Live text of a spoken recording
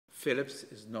Philips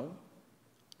is known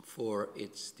for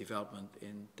its development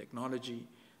in technology,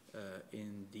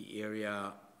 in the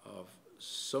area of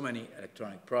so many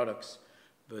electronic products,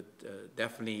 but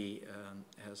definitely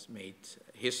has made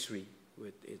history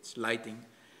with its lighting.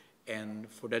 And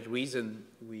for that reason,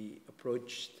 we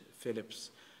approached Philips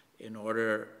in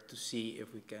order to see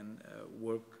if we can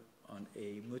work on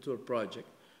a mutual project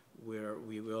where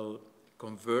we will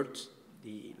convert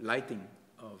the lighting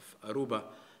of Aruba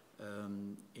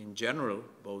in general,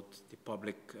 both the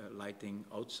public lighting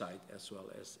outside as well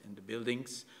as in the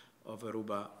buildings of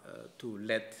Aruba to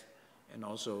LED, and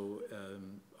also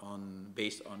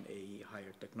based on a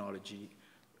higher technology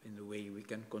in the way we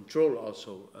can control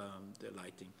also the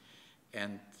lighting.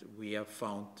 And we have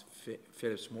found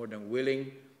Philips more than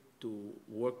willing to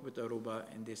work with Aruba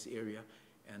in this area.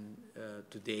 And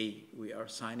today we are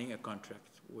signing a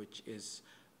contract which is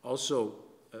also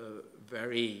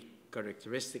very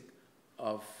characteristic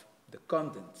of the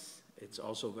contents. It's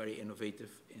also very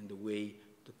innovative in the way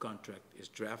the contract is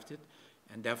drafted,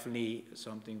 and definitely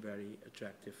something very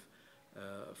attractive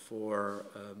for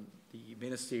the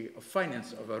Ministry of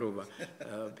Finance of Aruba,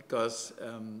 because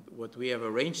what we have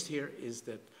arranged here is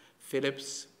that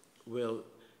Philips will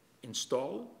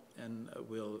install and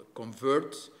will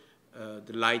convert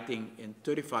the lighting in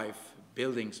 35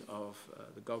 buildings of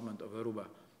the government of Aruba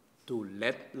to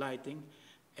LED lighting,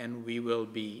 and we will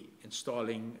be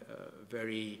installing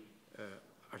very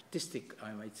artistic,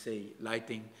 I might say,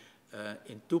 lighting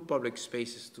in 2 public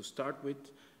spaces to start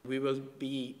with. We will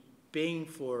be paying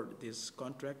for this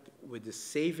contract with the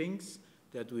savings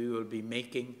that we will be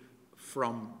making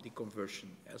from the conversion.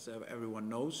 As everyone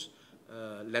knows,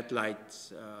 LED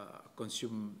lights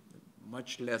consume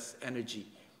much less energy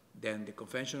than the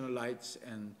conventional lights,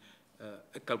 and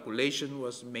a calculation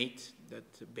was made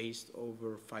that based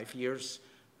over 5 years,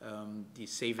 the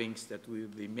savings that we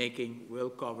will be making will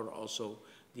cover also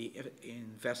the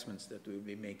investments that we will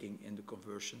be making in the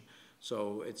conversion.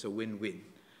 So it's a win-win.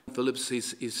 Philips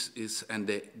and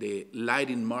the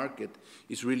lighting market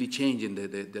is really changing.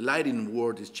 The lighting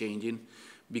world is changing,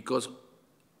 because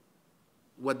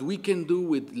what we can do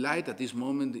with light at this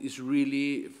moment is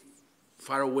really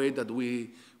far away that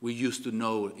we used to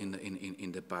know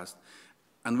in the past.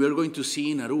 And we're going to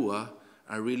see in Aruba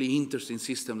a really interesting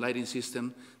system, lighting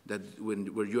system, that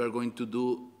where you are going to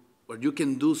do, where you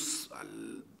can do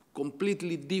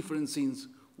completely different things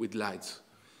with lights.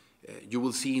 You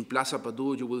will see in Plaza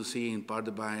Padu, you will see in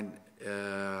Pardebine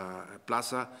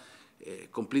Plaza,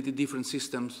 completely different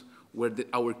systems where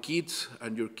our kids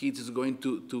and your kids is going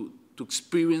to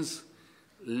experience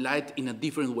light in a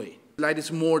different way. Light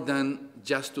is more than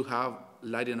just to have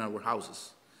light in our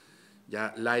houses.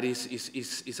 Yeah, light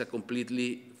is a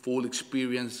completely full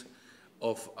experience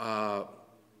of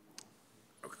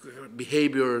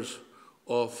behaviors,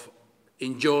 of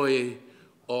enjoy,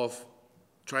 of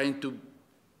trying to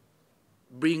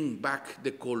bring back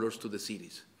the colors to the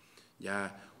cities. Yeah,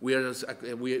 we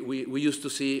used to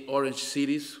see orange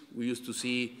cities. We used to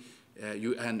see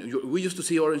we used to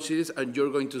see orange cities, and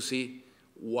you're going to see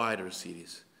whiter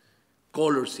cities,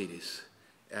 color cities.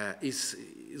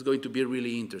 It's going to be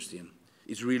really interesting.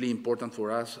 It's really important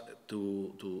for us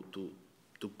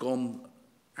to come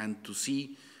and to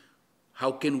see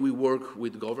how can we work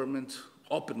with governments,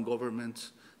 open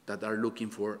governments that are looking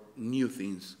for new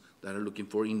things, that are looking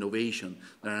for innovation,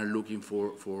 that are looking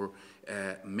for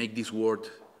make this world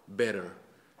better.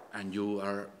 And you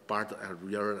are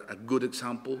you are a good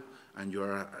example, and you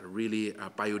are really a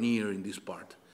pioneer in this part.